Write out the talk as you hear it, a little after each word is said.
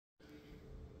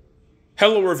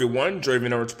Hello everyone,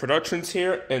 Joyner Productions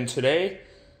here, and today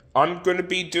I'm going to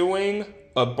be doing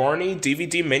a Barney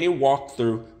DVD menu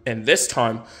walkthrough, and this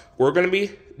time we're going to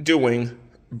be doing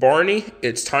Barney,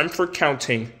 It's Time for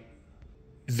Counting.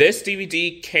 This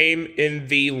DVD came in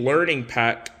the learning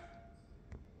pack,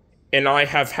 and I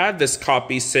have had this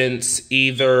copy since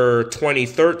either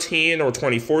 2013 or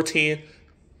 2014,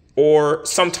 or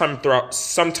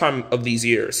sometime of these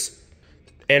years.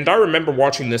 And I remember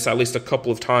watching this at least a couple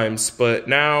of times, but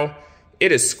now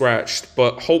it is scratched.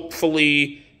 But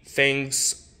hopefully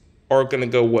things are going to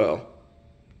go well.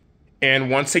 And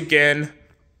once again,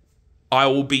 I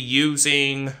will be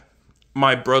using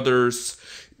my brother's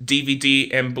DVD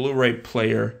and Blu-ray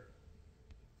player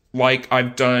like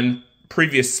I've done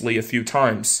previously a few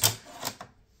times.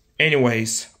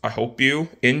 Anyways, I hope you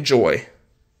enjoy.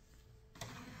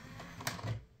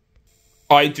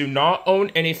 I do not own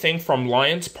anything from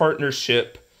Lions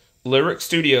Partnership, Lyrick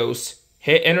Studios,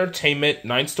 Hit Entertainment,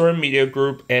 9 Story Media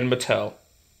Group, and Mattel.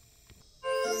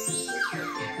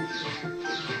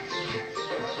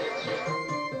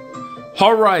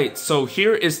 Alright, so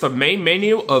here is the main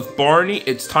menu of Barney,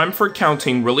 It's Time for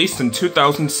Counting, released in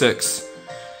 2006.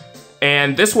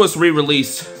 And this was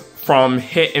re-released from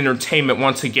Hit Entertainment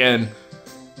once again,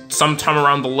 sometime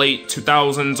around the late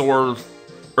 2000s or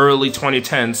early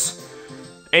 2010s.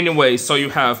 Anyway, so you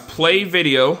have play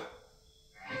video,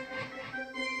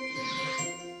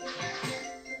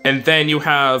 and then you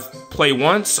have play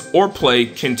once or play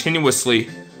continuously.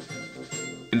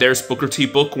 And there's Booker T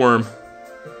Bookworm.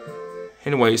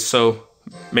 Anyway, so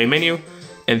main menu,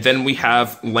 and then we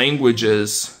have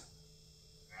languages.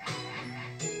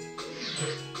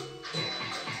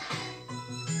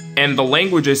 And the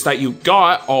languages that you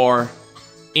got are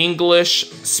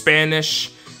English,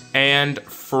 Spanish, and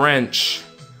French.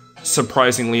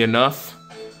 Surprisingly enough.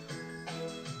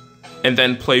 And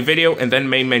then play video, and then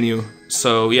main menu.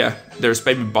 So yeah, there's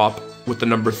Baby Bop with the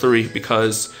number 3,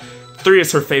 because 3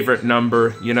 is her favorite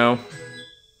number, you know.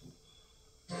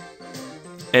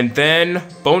 And then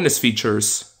bonus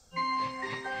features.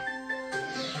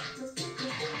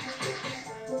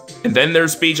 And then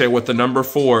there's BJ with the number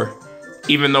 4.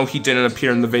 Even though he didn't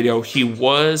appear in the video, he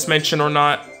was mentioned or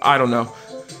not, I don't know.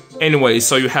 Anyway,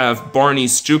 so you have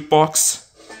Barney's Jukebox.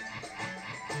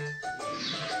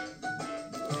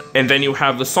 And then you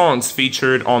have the songs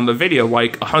featured on the video,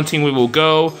 like Hunting We Will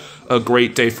Go, A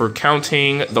Great Day for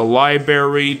Counting, The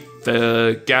Library,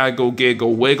 The Gaggle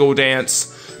Giggle Wiggle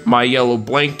Dance, My Yellow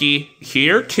Blankie,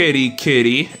 Here Kitty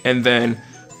Kitty, and then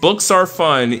Books Are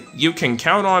Fun, You Can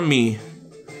Count on Me,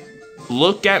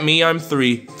 Look at Me, I'm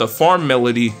 3, The Farm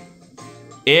Melody,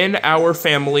 In Our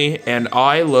Family, and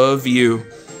I Love You.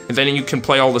 And then you can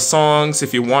play all the songs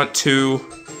if you want to,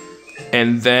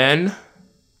 and then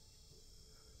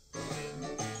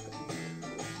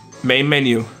main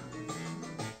menu.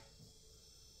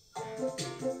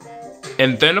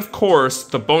 And then, of course,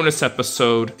 the bonus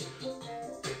episode.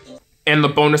 And the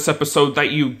bonus episode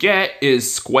that you get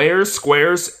is Squares,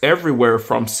 Squares Everywhere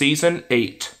from Season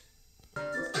 8.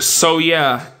 So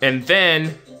yeah, and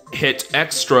then hit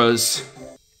extras.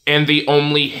 And the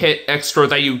only hit extra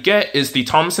that you get is the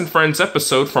Thomas and Friends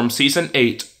episode from Season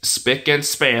 8, Spick and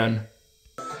Span.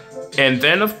 And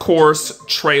then, of course,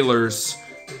 trailers.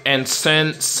 And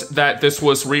since that this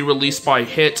was re-released by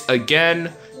Hit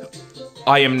again,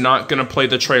 I am not gonna play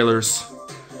the trailers.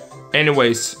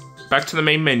 Anyways, back to the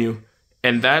main menu.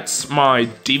 And that's my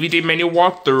DVD menu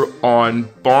walkthrough on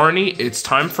Barney, It's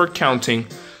Time for Counting.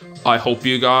 I hope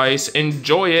you guys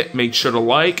enjoy it. Make sure to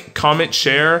like, comment,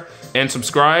 share, and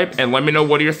subscribe, and let me know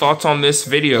what are your thoughts on this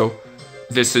video.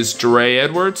 This is Dre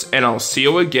Edwards, and I'll see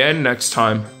you again next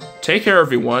time. Take care,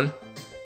 everyone.